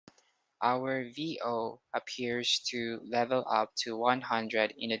our VO appears to level up to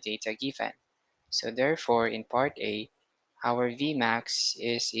 100 in the data given. So therefore, in part A, our Vmax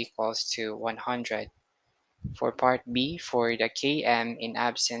is equals to 100. For part B, for the Km in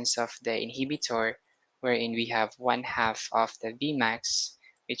absence of the inhibitor, wherein we have 1/2 of the Vmax,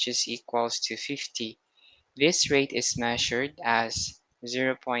 which is equals to 50. This rate is measured as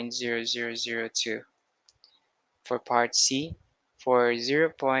 0.0002. For part C, for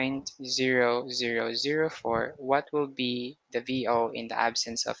 0.0004, what will be the VO in the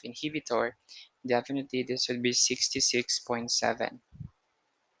absence of inhibitor? Definitely this would be 66.7.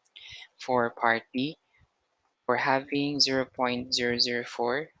 For part D, for having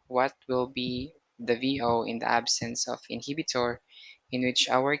 0.004, what will be the VO in the absence of inhibitor, in which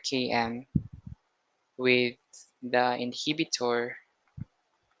our Km with the inhibitor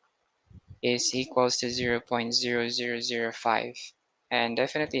is equals to 0.0005, and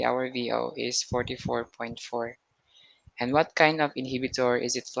definitely our VO is 44.4. And what kind of inhibitor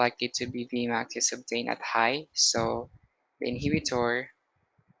is it likely to be Vmax is obtained at high? So the inhibitor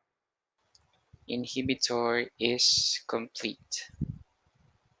is complete.